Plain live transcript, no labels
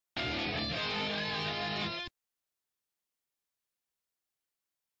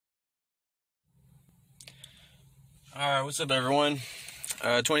Alright, what's up everyone?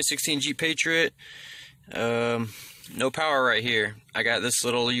 2016 Jeep Patriot. No power right here. I got this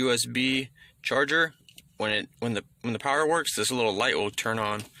little USB charger. When the power works, this little light will turn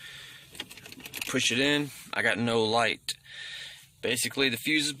on. Push it in, I got no light. Basically the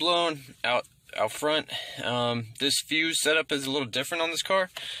fuse is blown out front. This fuse setup is a little different on this car.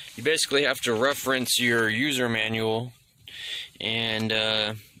 You basically have to reference your user manual, and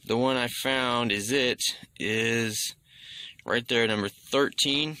the one I found is right there, number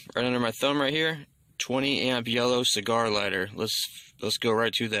 13, right under my thumb right here. 20 amp yellow cigar lighter. Let's go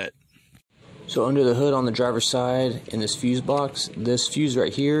right to that. So under the hood on the driver's side in this fuse box, this fuse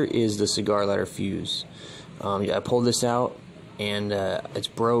right here is the cigar lighter fuse. I pulled this out and it's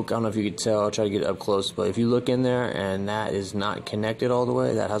broke. I don't know if you could tell. I'll try to get it up close, but if you look in there and that is not connected all the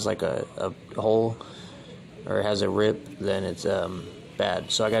way, that has like a hole or it has a rip, then it's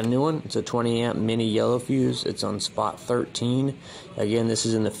bad. So I got a new one. It's a 20 amp mini yellow fuse. It's on spot 13. Again, this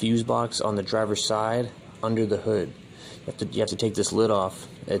is in the fuse box on the driver's side under the hood. You have to take this lid off.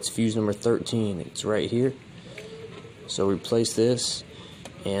 It's fuse number 13. It's right here. So replace this,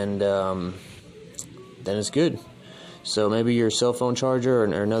 and then it's good. So maybe your cell phone charger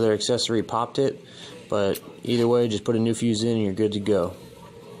or another accessory popped it, but either way, just put a new fuse in and you're good to go.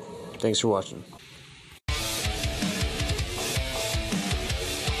 Thanks for watching.